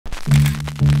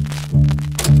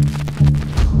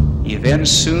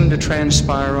Events soon to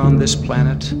transpire on this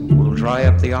planet will dry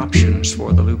up the options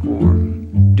for the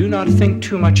lukewarm. Do not think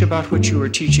too much about what you are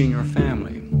teaching your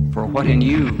family, for what in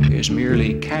you is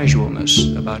merely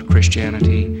casualness about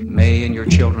Christianity may in your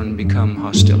children become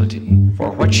hostility. For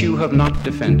what you have not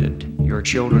defended, your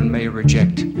children may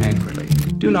reject angrily.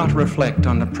 Do not reflect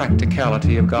on the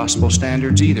practicality of gospel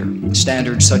standards either,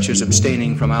 standards such as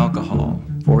abstaining from alcohol.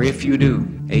 For if you do,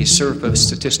 a surf of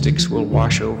statistics will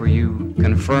wash over you,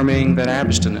 confirming that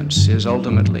abstinence is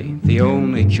ultimately the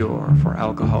only cure for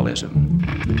alcoholism.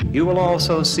 You will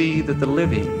also see that the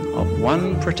living of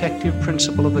one protective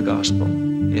principle of the gospel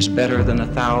is better than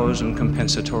 1,000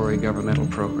 compensatory governmental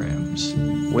programs,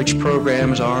 which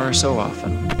programs are so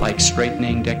often like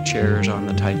straightening deck chairs on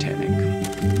the Titanic.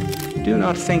 Do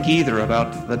not think either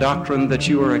about the doctrine that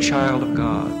you are a child of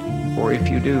God, for if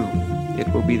you do,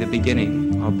 it will be the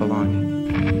beginning of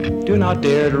belonging. Do not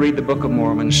dare to read the Book of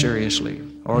Mormon seriously,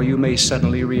 or you may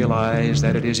suddenly realize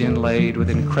that it is inlaid with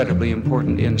incredibly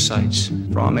important insights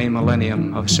from a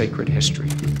millennium of sacred history.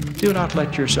 Do not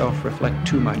let yourself reflect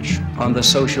too much on the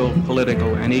social,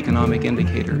 political, and economic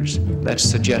indicators that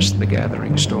suggest the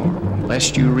gathering storm,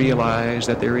 lest you realize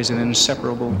that there is an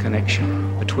inseparable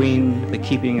connection between the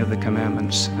keeping of the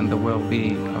commandments and the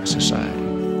well-being of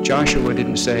society. Joshua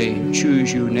didn't say,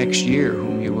 "Choose you next year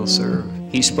whom you will serve."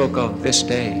 He spoke of this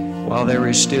day, while there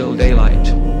is still daylight,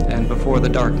 and before the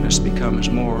darkness becomes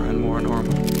more and more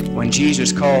normal. When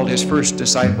Jesus called his first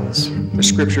disciples, the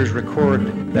scriptures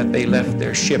record that they left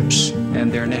their ships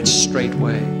and their nets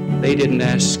straightway. They didn't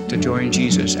ask to join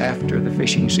Jesus after the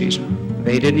fishing season.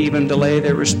 They didn't even delay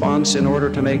their response in order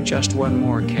to make just one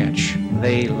more catch.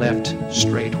 They left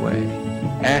straightway.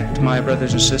 Act, my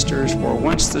brothers and sisters, for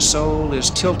once the soul is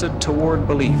tilted toward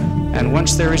belief, and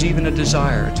once there is even a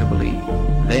desire to believe,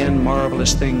 then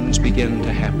marvelous things begin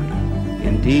to happen.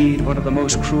 Indeed, one of the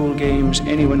most cruel games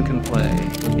anyone can play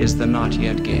is the not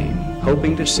yet game,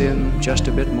 hoping to sin just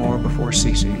a bit more before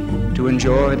ceasing, to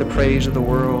enjoy the praise of the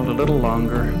world a little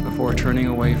longer before turning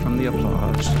away from the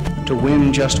applause, to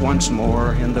win just once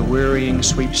more in the wearying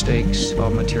sweepstakes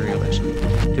of materialism,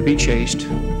 to be chaste,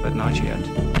 but not yet,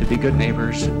 to be good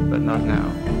neighbors, but not now.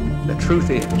 The truth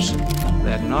is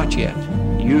that not yet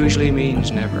usually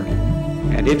means never.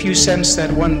 And if you sense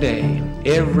that one day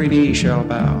every knee shall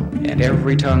bow and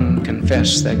every tongue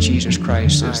confess that Jesus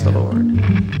Christ is the Lord,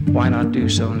 why not do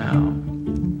so now?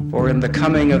 For in the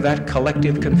coming of that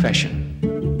collective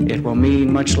confession, it will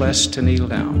mean much less to kneel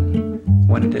down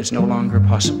when it is no longer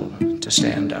possible to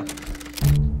stand up.